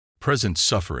present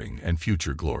suffering and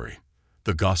future glory.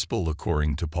 The Gospel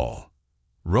according to Paul.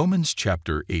 Romans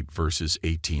chapter 8 verses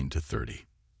 18 to 30.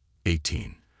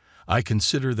 18. I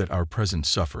consider that our present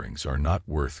sufferings are not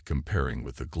worth comparing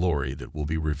with the glory that will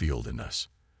be revealed in us.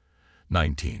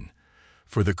 19.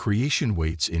 For the creation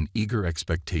waits in eager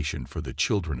expectation for the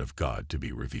children of God to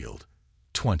be revealed.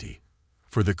 20.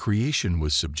 For the creation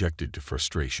was subjected to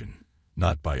frustration,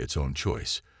 not by its own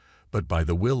choice, but by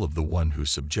the will of the one who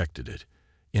subjected it,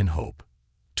 in hope.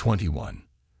 21.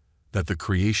 That the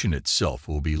creation itself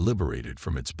will be liberated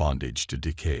from its bondage to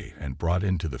decay and brought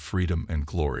into the freedom and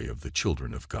glory of the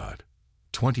children of God.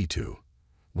 22.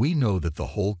 We know that the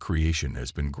whole creation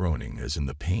has been groaning as in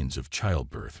the pains of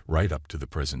childbirth right up to the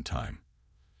present time.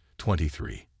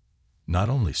 23. Not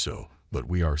only so, but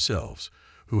we ourselves,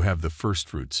 who have the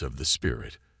firstfruits of the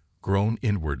Spirit, groan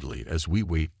inwardly as we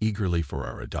wait eagerly for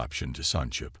our adoption to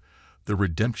sonship, the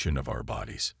redemption of our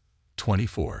bodies.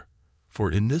 24.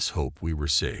 For in this hope we were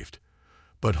saved.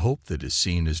 But hope that is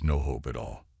seen is no hope at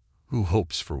all. Who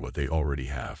hopes for what they already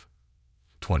have?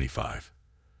 25.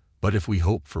 But if we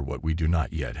hope for what we do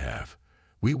not yet have,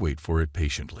 we wait for it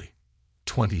patiently.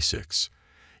 26.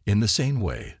 In the same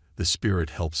way, the Spirit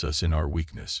helps us in our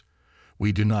weakness.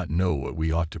 We do not know what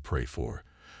we ought to pray for,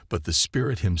 but the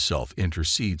Spirit Himself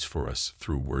intercedes for us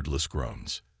through wordless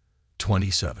groans.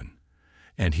 27.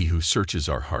 And He who searches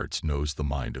our hearts knows the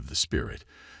mind of the Spirit,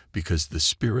 because the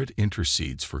Spirit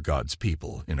intercedes for God's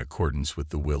people in accordance with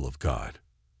the will of God.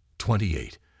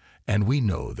 28. And we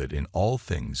know that in all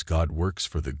things God works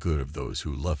for the good of those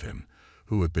who love Him,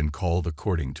 who have been called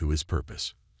according to His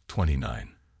purpose.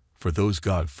 29. For those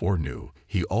God foreknew,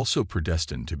 He also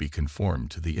predestined to be conformed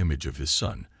to the image of His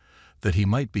Son, that He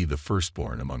might be the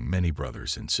firstborn among many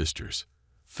brothers and sisters.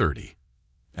 30.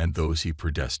 And those He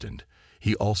predestined,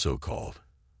 He also called.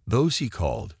 Those He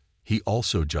called, He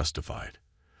also justified.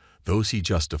 Those He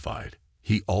justified,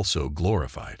 He also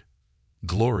glorified.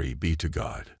 Glory be to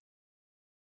God.